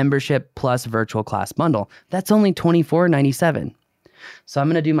lifetime membership plus virtual class bundle. That's only $24.97. So I'm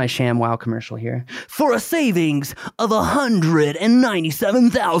going to do my ShamWow commercial here. For a savings of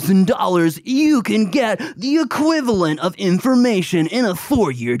 $197,000, you can get the equivalent of information in a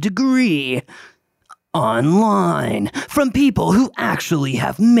 4-year degree. Online, from people who actually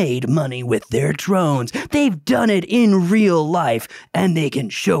have made money with their drones. They've done it in real life, and they can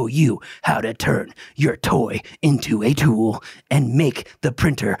show you how to turn your toy into a tool and make the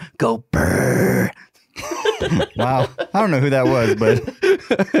printer go brrr. Wow. I don't know who that was, but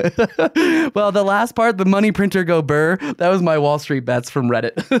Well, the last part, the money printer go burr, that was my Wall Street bets from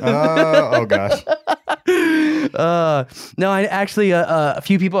Reddit. Oh gosh. No, I actually, a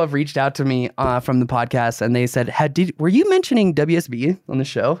few people have reached out to me from the podcast, and they said, were you mentioning WSB on the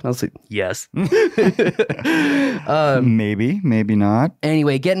show? And I was like, yes. Maybe not.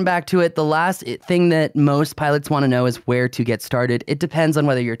 Anyway, getting back to it, the last thing that most pilots want to know is where to get started. It depends on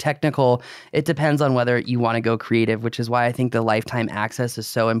whether you're technical. It depends on whether you want to go creative, which is why I think the lifetime access is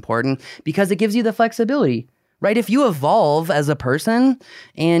so important, because it gives you the flexibility, right? If you evolve as a person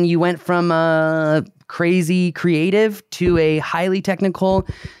and you went from a crazy creative to a highly technical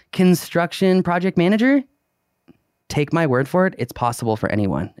construction project manager, take my word for it, it's possible for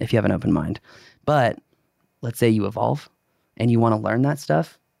anyone if you have an open mind. But let's say you evolve and you want to learn that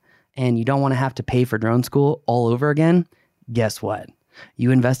stuff and you don't want to have to pay for drone school all over again. Guess what?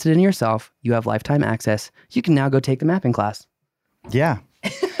 You invested in yourself. You have lifetime access. You can now go take the mapping class. Yeah.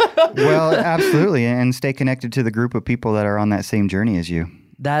 Well, absolutely. And stay connected to the group of people that are on that same journey as you.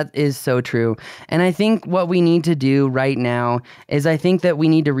 That is so true. And I think what we need to do right now is I think that we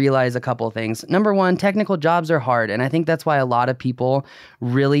need to realize a couple of things. Number one, technical jobs are hard. And I think that's why a lot of people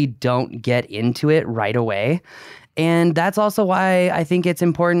really don't get into it right away. And that's also why I think it's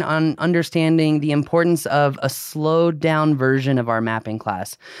important on understanding the importance of a slowed down version of our mapping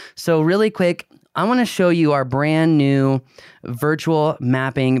class. So really quick, I want to show you our brand new virtual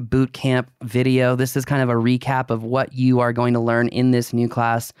mapping bootcamp video. This is kind of a recap of what you are going to learn in this new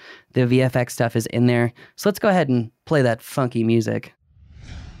class. The VFX stuff is in there. So let's go ahead and play that funky music.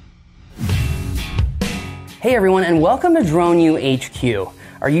 Hey everyone, and welcome to DroneU HQ.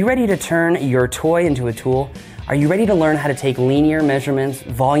 Are you ready to turn your toy into a tool? Are you ready to learn how to take linear measurements,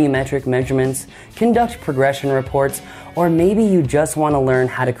 volumetric measurements, conduct progression reports, or maybe you just want to learn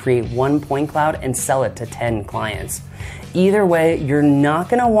how to create one point cloud and sell it to 10 clients? Either way, you're not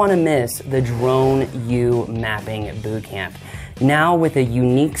going to want to miss the DroneU Mapping Bootcamp. Now with a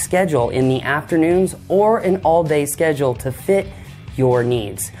unique schedule in the afternoons or an all-day schedule to fit your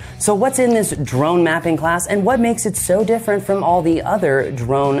needs. So what's in this drone mapping class and what makes it so different from all the other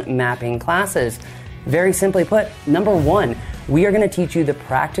drone mapping classes? Very simply put, number one, we are going to teach you the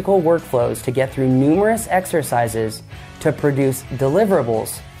practical workflows to get through numerous exercises to produce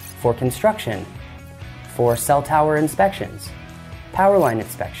deliverables for construction, for cell tower inspections, power line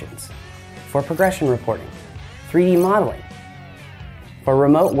inspections, for progression reporting, 3D modeling, for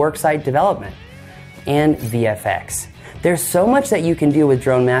remote worksite development, and VFX. There's so much that you can do with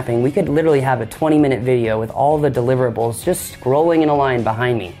drone mapping. We could literally have a 20-minute video with all the deliverables just scrolling in a line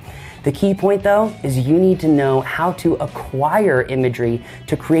behind me. The key point though is you need to know how to acquire imagery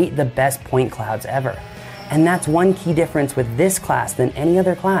to create the best point clouds ever. And that's one key difference with this class than any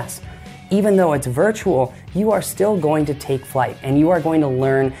other class. Even though it's virtual, you are still going to take flight and you are going to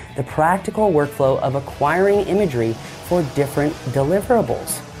learn the practical workflow of acquiring imagery for different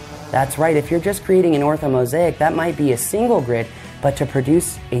deliverables. That's right, if you're just creating an orthomosaic, that might be a single grid, but to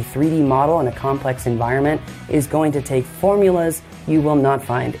produce a 3D model in a complex environment is going to take formulas you will not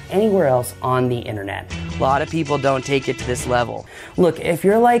find anywhere else on the internet. A lot of people don't take it to this level. Look, if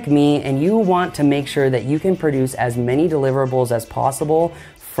you're like me and you want to make sure that you can produce as many deliverables as possible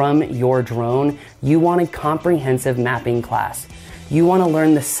from your drone, you want a comprehensive mapping class. You want to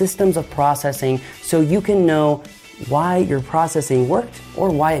learn the systems of processing so you can know why your processing worked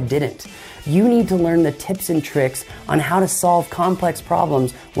or why it didn't. You need to learn the tips and tricks on how to solve complex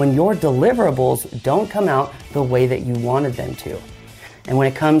problems when your deliverables don't come out the way that you wanted them to. And when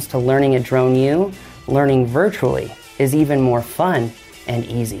it comes to learning at DroneU, learning virtually is even more fun and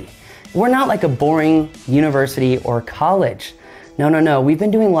easy. We're not like a boring university or college. No. We've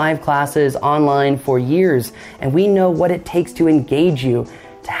been doing live classes online for years, and we know what it takes to engage you,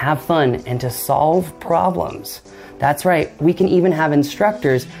 to have fun, and to solve problems. That's right, we can even have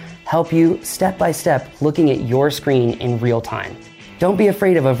instructors help you step by step looking at your screen in real time. Don't be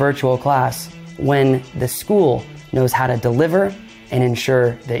afraid of a virtual class when the school knows how to deliver and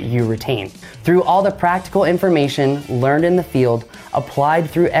ensure that you retain. Through all the practical information learned in the field, applied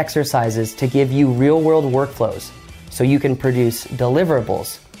through exercises to give you real-world workflows so you can produce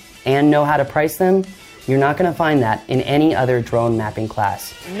deliverables and know how to price them, you're not going to find that in any other drone mapping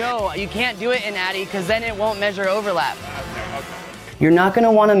class. No, you can't do it in ADDIE because then it won't measure overlap. You're not going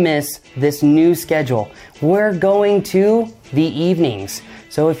to want to miss this new schedule. We're going to the evenings.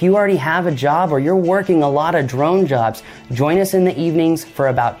 So if you already have a job or you're working a lot of drone jobs, join us in the evenings for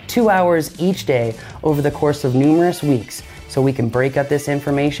about 2 hours each day over the course of numerous weeks so we can break up this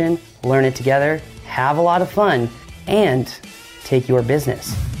information, learn it together, have a lot of fun, and take your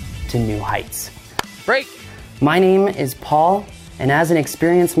business to new heights. Break! My name is Paul, And as an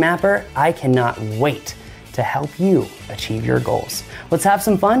experienced mapper, I cannot wait to help you achieve your goals. Let's have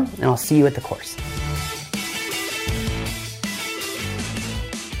some fun, and I'll see you at the course.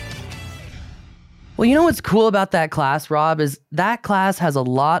 Well, you know what's cool about that class, Rob, is that class has a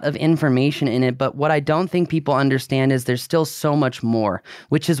lot of information in it, but what I don't think people understand is there's still so much more,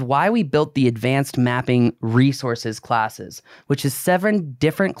 which is why we built the Advanced Mapping Resources classes, which is 7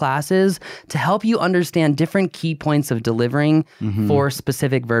 different classes to help you understand different key points of delivering for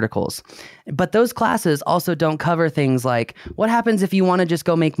specific verticals. But those classes also don't cover things like what happens if you want to just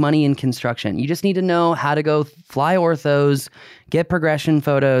go make money in construction. You just need to know how to go fly orthos, get progression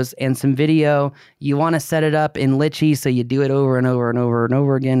photos, and some video. You want to set it up in Litchi so you do it over and over and over and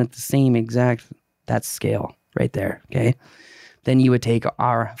over again at the same exact, that's scale right there, okay? Then you would take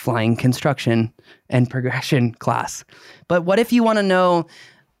our flying construction and progression class. But what if you want to know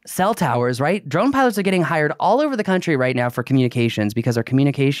cell towers, right? Drone pilots are getting hired all over the country right now for communications because our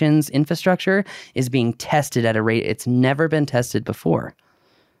communications infrastructure is being tested at a rate it's never been tested before.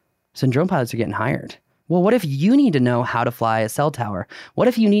 So drone pilots are getting hired. Well, what if you need to know how to fly a cell tower? What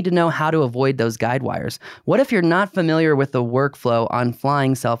if you need to know how to avoid those guide wires? What if you're not familiar with the workflow on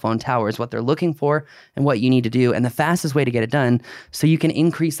flying cell phone towers, what they're looking for and what you need to do, and the fastest way to get it done so you can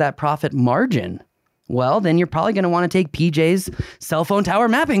increase that profit margin? Well, then you're probably going to want to take PJ's cell phone tower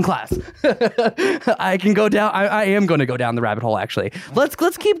mapping class. I can go down. I am going to go down the rabbit hole, actually. Let's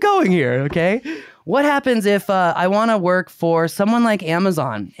keep going here, okay? What happens if I want to work for someone like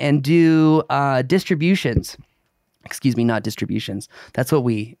Amazon and do distributions? Excuse me, not distributions. That's what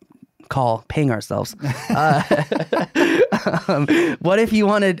we call paying ourselves. What if you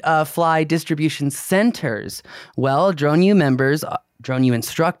want to fly distribution centers? Well, DroneU members, DroneU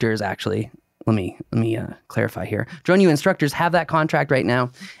instructors, actually. Let me clarify here. DroneU instructors have that contract right now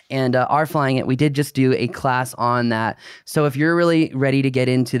and are flying it. We did just do a class on that. So if you're really ready to get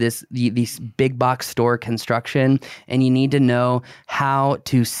into these big box store construction and you need to know how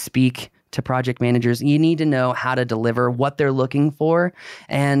to speak to project managers, you need to know how to deliver what they're looking for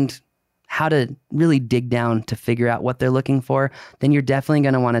and how to really dig down to figure out what they're looking for, then you're definitely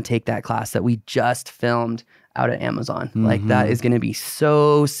going to want to take that class that we just filmed out at Amazon. Like that is going to be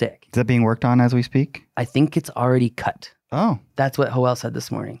so sick. Is that being worked on as we speak? I think it's already cut. Oh. That's what Joel said this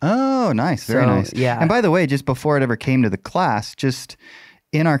morning. Oh, nice. Very nice. Yeah. And by the way, just before it ever came to the class, just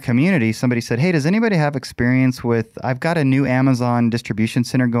in our community, somebody said, hey, does anybody have experience with, I've got a new Amazon distribution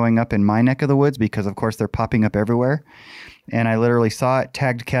center going up in my neck of the woods because, of course, they're popping up everywhere. And I literally saw it,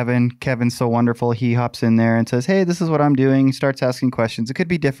 tagged Kevin. Kevin's so wonderful. He hops in there and says, hey, this is what I'm doing. He starts asking questions. It could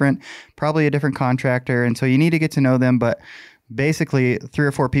be different, probably a different contractor. And so you need to get to know them. But basically 3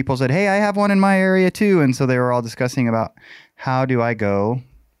 or 4 people said, hey, I have one in my area too. And so they were all discussing about how do I go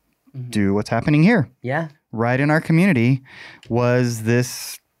do what's happening here? Yeah. Right in our community was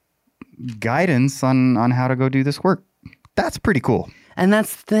this guidance on how to go do this work. That's pretty cool. And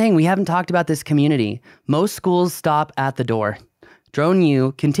that's the thing. We haven't talked about this community. Most schools stop at the door.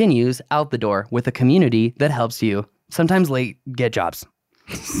 DroneU continues out the door with a community that helps you sometimes late get jobs.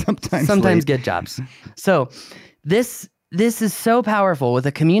 Sometimes get jobs. So this is so powerful with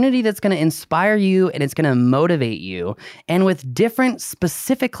a community that's going to inspire you and it's going to motivate you. And with different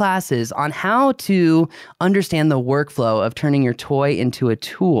specific classes on how to understand the workflow of turning your toy into a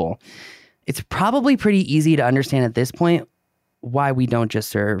tool. It's probably pretty easy to understand at this point why we don't just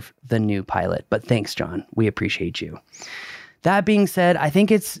serve the new pilot. But thanks, John. We appreciate you. That being said, I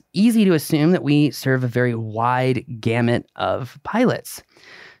think it's easy to assume that we serve a very wide gamut of pilots.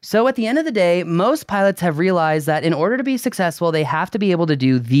 So at the end of the day, most pilots have realized that in order to be successful, they have to be able to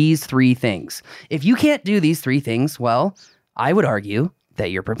do these 3 things. If you can't do these 3 things, well, I would argue that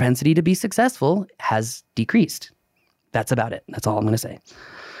your propensity to be successful has decreased. That's about it. That's all I'm going to say.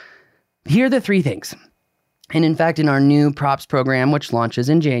 Here are the 3 things. And in fact, in our new props program, which launches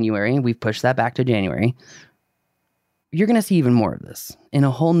in January, we've pushed that back to January, you're going to see even more of this in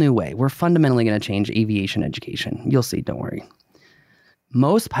a whole new way. We're fundamentally going to change aviation education. You'll see, don't worry.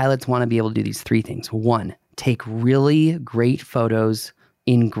 Most pilots want to be able to do these 3 things. 1, take really great photos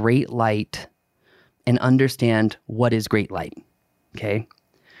in great light and understand what is great light. Okay.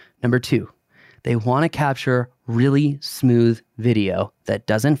 Number 2, they want to capture really smooth video that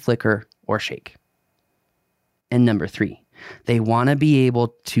doesn't flicker or shake. And number 3, they want to be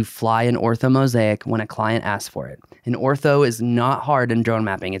able to fly an ortho mosaic when a client asks for it. An ortho is not hard in drone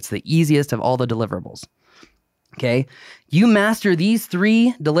mapping. It's the easiest of all the deliverables. Okay? You master these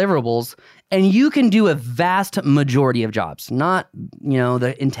 3 deliverables and you can do a vast majority of jobs. Not,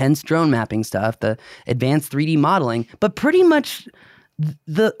 the intense drone mapping stuff, the advanced 3D modeling, but pretty much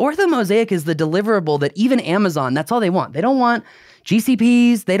The OrthoMosaic is the deliverable that even Amazon, that's all they want. They don't want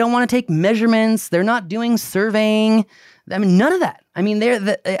GCPs. They don't want to take measurements. They're not doing surveying. I mean, none of that. I mean,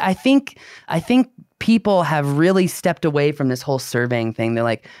 I think people have really stepped away from this whole surveying thing. They're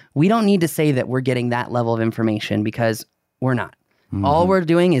like, we don't need to say that we're getting that level of information because we're not. All we're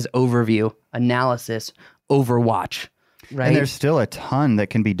doing is overview, analysis, overwatch, right? And there's still a ton that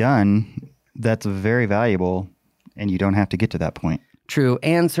can be done that's very valuable, and you don't have to get to that point. True.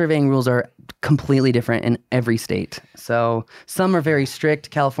 And surveying rules are completely different in every state. So some are very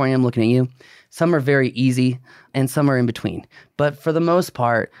strict. California, I'm looking at you. Some are very easy, and some are in between. But for the most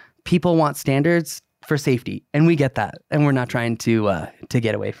part, people want standards for safety, and we get that. And we're not trying to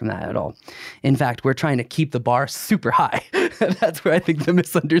get away from that at all. In fact, we're trying to keep the bar super high. That's where I think the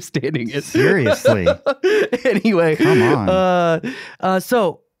misunderstanding is. Seriously. Anyway. Come on.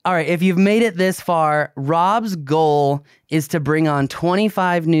 So, all right, if you've made it this far, Rob's goal is to bring on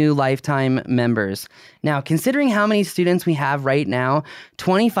 25 new lifetime members. Now, considering how many students we have right now,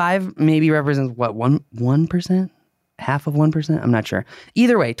 25 maybe represents what, 1%? Half of 1%? I'm not sure.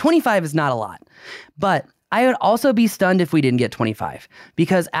 Either way, 25 is not a lot. But I would also be stunned if we didn't get 25,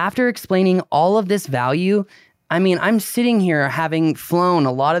 because after explaining all of this value, I mean, I'm sitting here having flown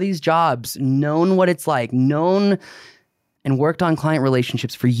a lot of these jobs, known what it's like, known and worked on client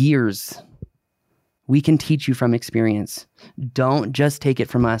relationships for years. We can teach you from experience. Don't just take it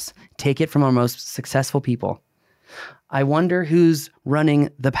from us. Take it from our most successful people. I wonder who's running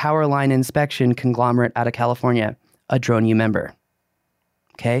the power line inspection conglomerate out of California, a DroneU member.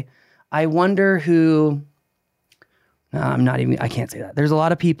 Okay? I wonder who... I can't say that. There's a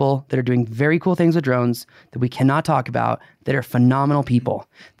lot of people that are doing very cool things with drones that we cannot talk about that are phenomenal people.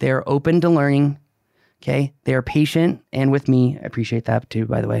 They are open to learning. Okay. They are patient and with me. I appreciate that too,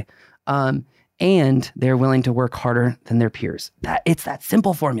 by the way. And they're willing to work harder than their peers. It's that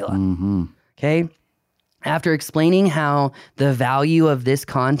simple formula. Mm-hmm. Okay. After explaining how the value of this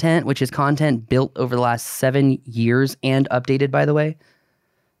content, which is content built over the last 7 years and updated, by the way.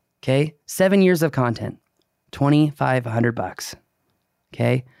 Okay. 7 years of content. $2,500.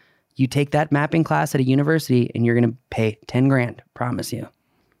 Okay. You take that mapping class at a university and you're going to pay 10 grand. Promise you.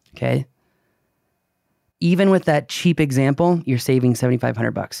 Okay. Even with that cheap example, you're saving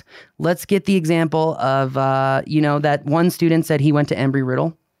 $7,500. Let's get the example of, that one student said he went to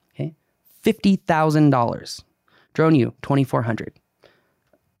Embry-Riddle. Okay. $50,000. DroneU, $2,400.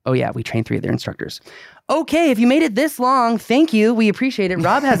 Oh yeah, we trained 3 of their instructors. Okay, if you made it this long, thank you. We appreciate it.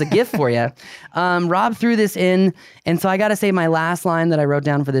 Rob has a gift for you. Rob threw this in, and so I got to say my last line that I wrote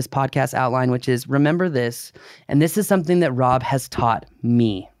down for this podcast outline, which is, remember this, and this is something that Rob has taught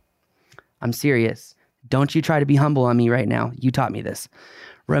me. I'm serious. Don't you try to be humble on me right now. You taught me this.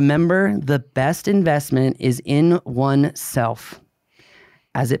 Remember, the best investment is in oneself,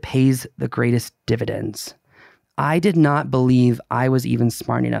 as it pays the greatest dividends. I did not believe I was even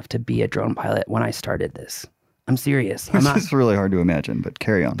smart enough to be a drone pilot when I started this. I'm serious. It's really hard to imagine, but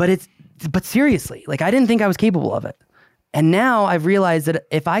carry on. But seriously, like I didn't think I was capable of it. And now I've realized that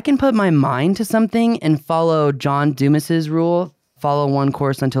if I can put my mind to something and follow John Dumas's rule, follow one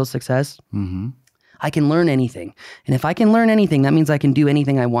course until success, I can learn anything. And if I can learn anything, that means I can do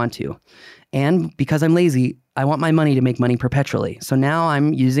anything I want to. And because I'm lazy, I want my money to make money perpetually. So now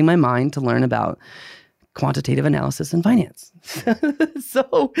I'm using my mind to learn about quantitative analysis and finance.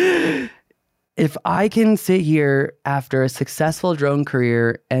 So if I can sit here after a successful drone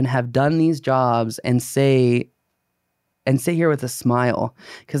career and have done these jobs and sit here with a smile,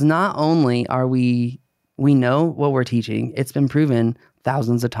 because not only are we know what we're teaching, it's been proven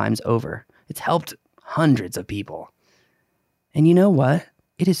thousands of times over. It's helped hundreds of people. And you know what?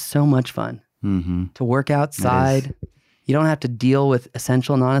 It is so much fun to work outside. You don't have to deal with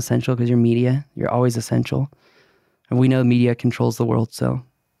essential, non-essential, because you're media. You're always essential. And we know media controls the world, so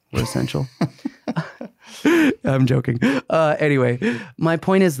we're essential. I'm joking. Anyway, my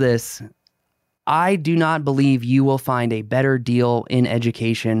point is this. I do not believe you will find a better deal in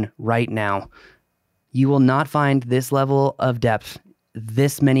education right now. You will not find this level of depth,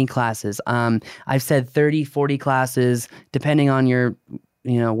 this many classes. I've said 30, 40 classes, depending on your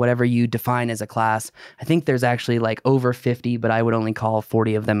whatever you define as a class. I think there's actually like over 50, but I would only call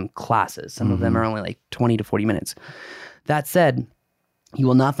 40 of them classes. Some of them are only like 20 to 40 minutes. That said, you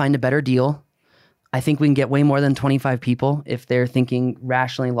will not find a better deal. I think we can get way more than 25 people if they're thinking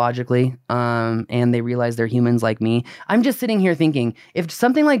rationally, logically, and they realize they're humans like me. I'm just sitting here thinking, if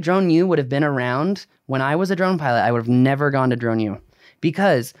something like DroneU would have been around when I was a drone pilot, I would have never gone to DroneU.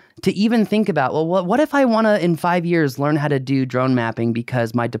 Because to even think about, well, what if I want to, in 5 years, learn how to do drone mapping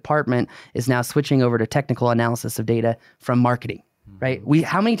because my department is now switching over to technical analysis of data from marketing? right?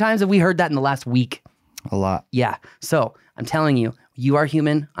 How many times have we heard that in the last week? A lot. Yeah. So I'm telling you, you are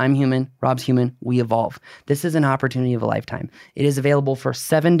human. I'm human. Rob's human. We evolve. This is an opportunity of a lifetime. It is available for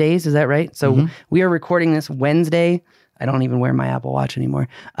 7 days. Is that right? So we are recording this Wednesday. I don't even wear my Apple Watch anymore.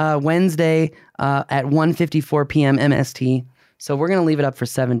 Wednesday at 1:54 p.m. MST. So we're going to leave it up for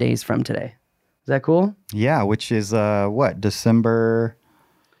 7 days from today. Is that cool? Yeah, which is December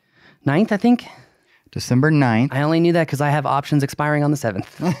 9th, I think. December 9th. I only knew that because I have options expiring on the 7th.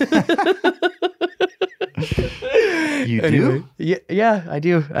 You do? Yeah, I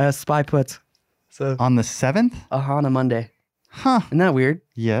do. Spy puts. So On the 7th? on a Monday. Huh. Isn't that weird?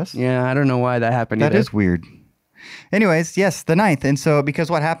 Yes. Yeah, I don't know why that happened. That either. is weird. Anyways, yes, the 9th. And so because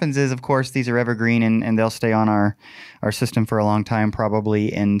what happens is, of course, these are evergreen and they'll stay on our system for a long time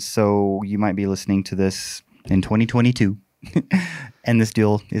probably. And so you might be listening to this in 2022 and this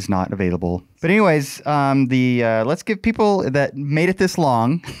deal is not available. But anyways, let's give people that made it this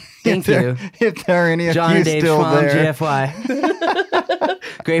long. Thank you. If there are any of John you and Dave still Schwam, there,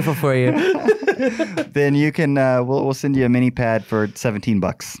 JFY. Grateful for you. then you can, we'll send you a mini pad for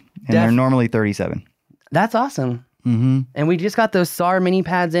 $17. And they're normally $37. That's awesome. Mm-hmm. And we just got those SAR mini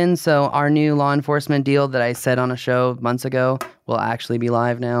pads in, so our new law enforcement deal that I said on a show months ago will actually be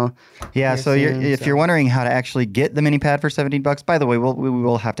live now. Yeah, so soon, if you're wondering how to actually get the mini pad for $17, by the way, we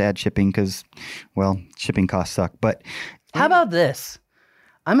will have to add shipping because, well, shipping costs suck. But how about this?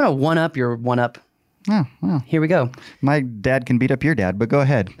 I'm going to one-up your one-up. oh, well, Here we go. my dad can beat up your dad, but go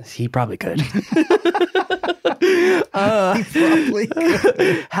ahead. He probably could. Probably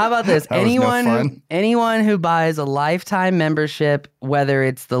could. How about this? That was no fun. Anyone who buys a lifetime membership, whether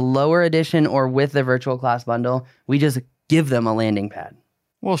it's the lower edition or with the virtual class bundle, we just give them a landing pad.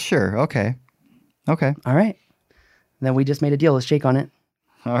 Well, sure. Okay. All right. Then we just made a deal. Let's shake on it.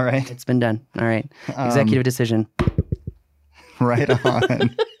 All right. It's been done. All right. Executive decision. Right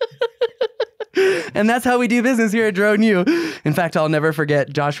on. And that's how we do business here at Drone U. In fact, I'll never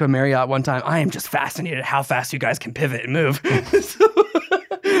forget Joshua Marriott one time. I am just fascinated at how fast you guys can pivot and move.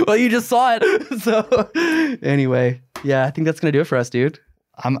 Well, you just saw it. So anyway, yeah, I think that's going to do it for us, dude.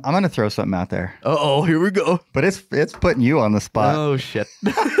 I'm going to throw something out there, Uh-oh, here we go. but it's putting you on the spot. Oh, shit.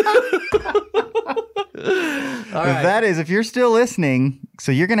 All right. That is, if you're still listening,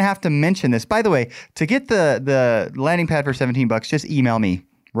 so you're going to have to mention this. By the way, to get the landing pad for $17, just email me,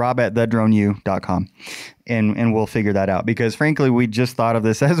 rob@thedroneu.com, and we'll figure that out. Because frankly, we just thought of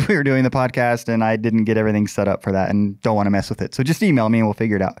this as we were doing the podcast, and I didn't get everything set up for that and don't want to mess with it. So just email me and we'll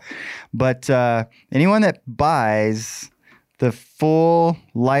figure it out. But anyone that buys the full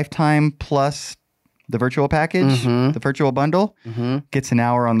lifetime plus the virtual package, the virtual bundle, gets an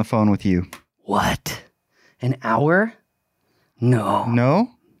hour on the phone with you. What? An hour? No. No?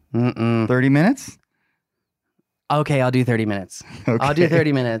 30 minutes? Okay, I'll do 30 minutes. Okay. I'll do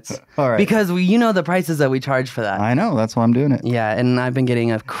 30 minutes. All right. Because the prices that we charge for that. I know. That's why I'm doing it. Yeah, and I've been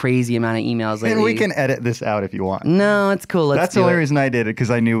getting a crazy amount of emails lately. And we can edit this out if you want. No, it's cool. That's the only reason I did it,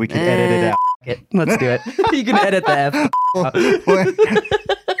 because I knew we could edit it out. Let's do it. You can edit the F.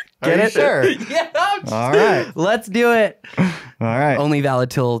 Are you it? sure? Yeah. All right. Let's do it. All right. Only valid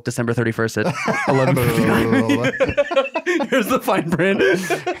till December 31st at 11:59. Here's the fine print.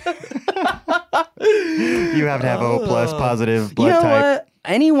 You have to have O+ positive blood You know type. what?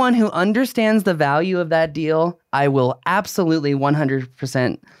 Anyone who understands the value of that deal, I will absolutely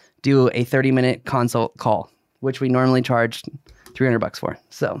 100% do a 30-minute consult call, which we normally charge $300 for.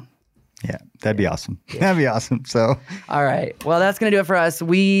 So, Yeah, that'd be awesome. That'd be awesome. So, all right. Well, that's going to do it for us.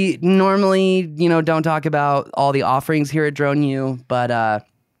 We normally, don't talk about all the offerings here at Drone U, but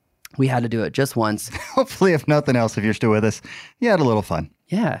we had to do it just once. hopefully, if nothing else, if you're still with us, you had a little fun.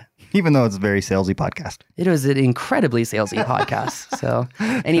 Yeah. Even though it's a very salesy podcast. It was an incredibly salesy podcast. So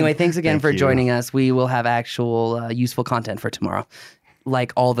anyway, thanks again Thank for you. joining us. We will have actual useful content for tomorrow,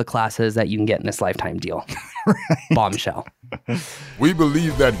 like all the classes that you can get in this lifetime deal. Bombshell. We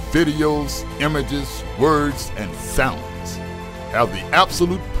believe that videos, images, words, and sounds have the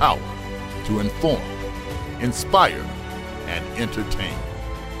absolute power to inform, inspire, and entertain.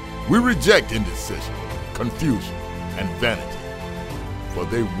 We reject indecision, confusion, and vanity, for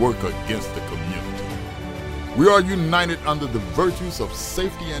they work against the community. We are united under the virtues of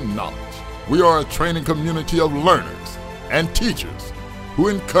safety and knowledge. We are a training community of learners and teachers who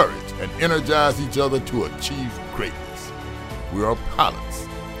encourage and energize each other to achieve greatness. We are pilots,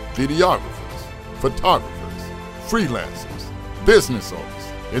 videographers, photographers, freelancers, business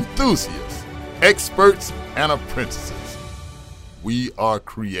owners, enthusiasts, experts, and apprentices. We are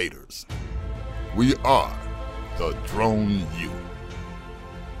creators. We are the Drone U.